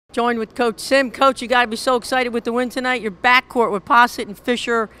Joined with Coach Sim. Coach, you got to be so excited with the win tonight. Your backcourt with Posset and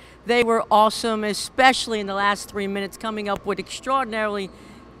Fisher, they were awesome, especially in the last 3 minutes, coming up with extraordinarily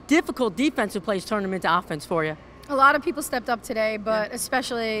difficult defensive plays, turn them into offense for you. A lot of people stepped up today, but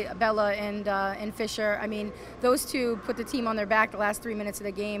especially Bella and Fisher. I mean, those two put the team on their back the last 3 minutes of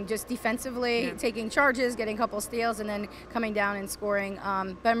the game, just defensively, taking charges, getting a couple of steals, and then coming down and scoring.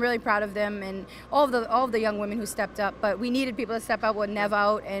 But I'm really proud of them and all of the young women who stepped up. But we needed people to step up with Nev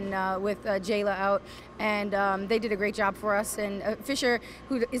out and with Jayla out, and they did a great job for us. And Fisher,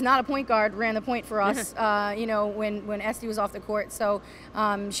 who is not a point guard, ran the point for us. You know, when Esty was off the court, so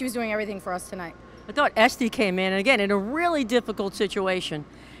she was doing everything for us tonight. I thought Esty came in, and again, in a really difficult situation,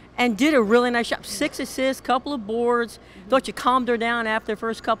 and did a really nice job. 6 assists, couple of boards. Thought you calmed her down after the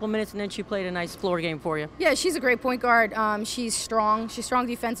first couple of minutes, and then she played a nice floor game for you. Yeah, she's a great point guard. She's strong. She's strong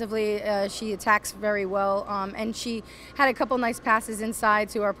defensively. She attacks very well, and she had a couple nice passes inside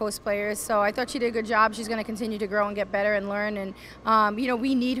to our post players. So I thought she did a good job. She's going to continue to grow and get better and learn. And you know,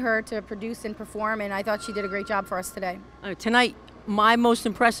 we need her to produce and perform. And I thought she did a great job for us today. Tonight, my most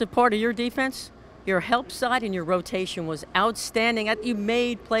impressive part of your defense. Your help side and your rotation was outstanding. You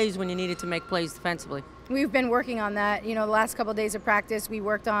made plays when you needed to make plays defensively. We've been working on that. You know, the last couple of days of practice, we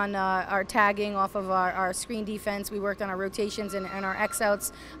worked on our tagging off of our screen defense. We worked on our rotations and our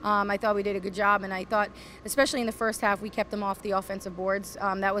X-outs. I thought we did a good job, and I thought, especially in the first half, we kept them off the offensive boards.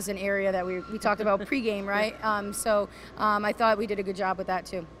 That was an area that we talked about pregame, right? So I thought we did a good job with that,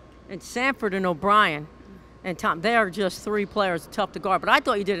 too. And Sanford and O'Brien and Tom, they are just 3 players tough to guard. But I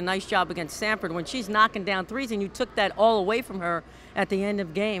thought you did a nice job against Sanford when she's knocking down threes, and you took that all away from her at the end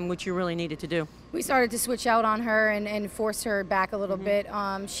of game, which you really needed to do. We started to switch out on her and force her back a little bit.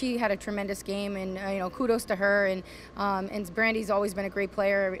 She had a tremendous game, and you know, kudos to her. And Brandy's always been a great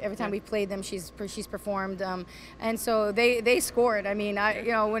player. Every time we've played them, she's performed. And so they scored. I mean,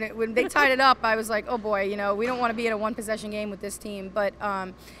 you know, when they tied it up, I was like, oh boy, you know, we don't want to be in a 1-possession game with this team. But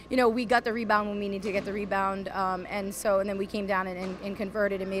you know, we got the rebound when we needed to get the rebound, and then we came down and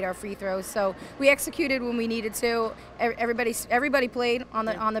converted and made our free throws. So we executed when we needed to. Everybody played on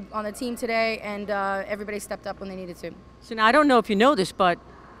the team today, and everybody stepped up when they needed to. So now I don't know if you know this, but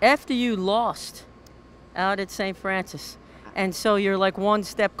FDU lost out at St. Francis, and so you're like one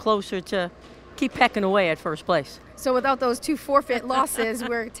step closer to keep pecking away at first place. So without those 2 forfeit losses,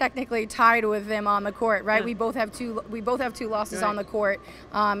 we're technically tied with them on the court, right? We both have two losses on the court.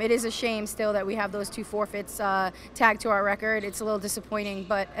 It is a shame still that we have those 2 forfeits tagged to our record. It's a little disappointing,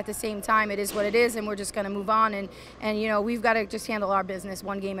 but at the same time, it is what it is, and we're just going to move on. And you know, we've got to just handle our business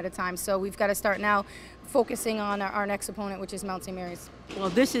one game at a time. So we've got to start now focusing on our next opponent, which is Mount St. Mary's. Well,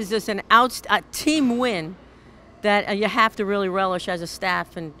 this is just a team win that you have to really relish as a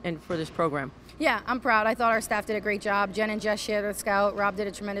staff and for this program. Yeah, I'm proud. I thought our staff did a great job. Jen and Jess shared the scout. Rob did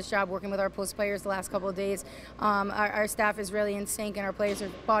a tremendous job working with our post players the last couple of days. Our staff is really in sync, and our players are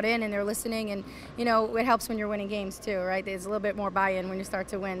bought in and they're listening. And you know, it helps when you're winning games too, right? There's a little bit more buy-in when you start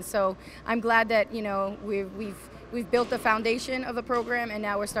to win. So I'm glad that, you know, we've built the foundation of the program, and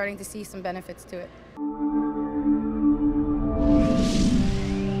now we're starting to see some benefits to it.